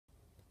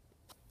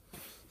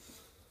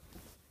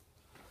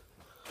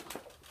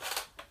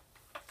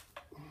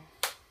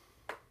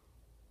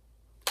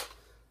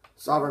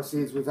Sovereign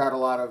seeds, we've had a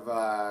lot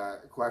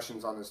of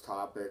questions on this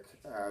topic.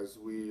 As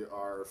we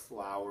are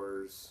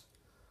flowers,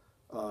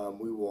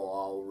 we will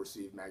all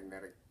receive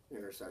magnetic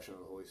intercession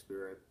of the Holy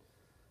Spirit,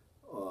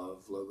 of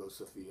Logos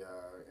Sophia,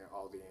 and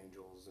all the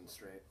angels and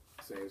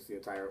saints, the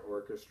entire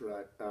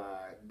orchestra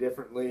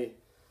differently.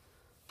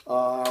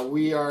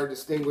 We are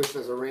distinguished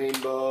as a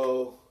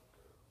rainbow.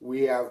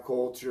 We have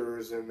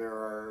cultures, and there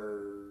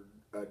are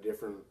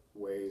different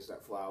ways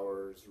that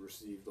flowers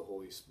receive the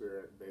Holy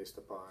Spirit based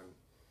upon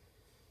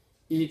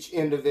each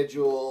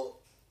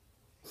individual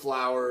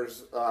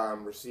flower's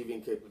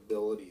receiving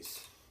capabilities.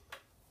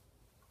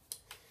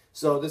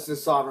 So this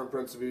is sovereign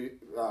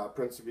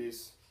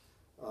principis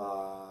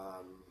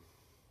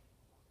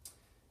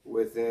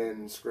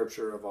within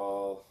Scripture of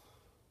all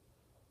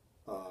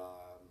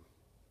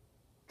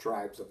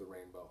tribes of the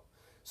rainbow.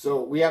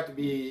 So we have to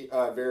be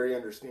very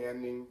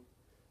understanding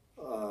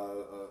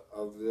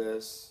of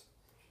this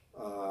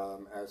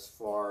as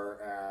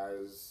far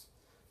as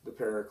the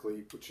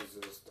Paraclete, which is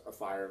just a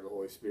fire of the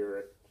Holy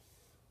Spirit,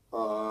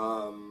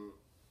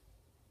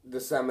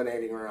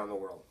 disseminating around the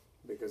world,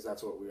 because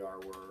that's what we are.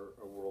 We're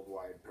a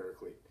worldwide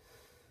Paraclete.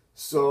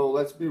 So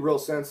let's be real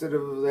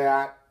sensitive of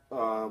that.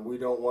 We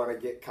don't want to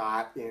get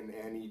caught in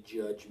any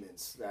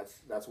judgments.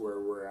 That's where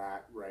we're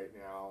at right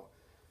now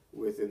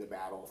within the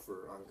battle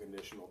for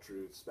unconditional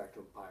truth,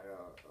 spectrum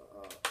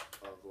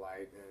of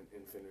light, and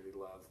infinity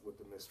love with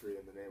the mystery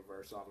in the name of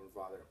our Sovereign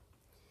Father.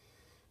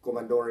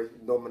 Commandori,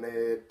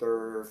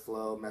 Dominator,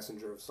 Flow,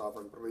 Messenger of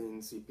Sovereign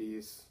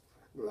Principis,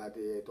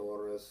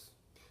 Gladiatores,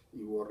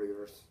 y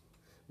Warriors,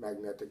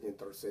 Magnetic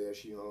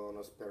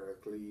Intercessiones,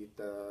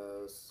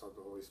 Paracletus of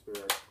the Holy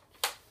Spirit.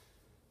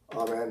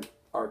 Amen.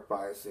 Art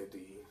by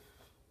Seti.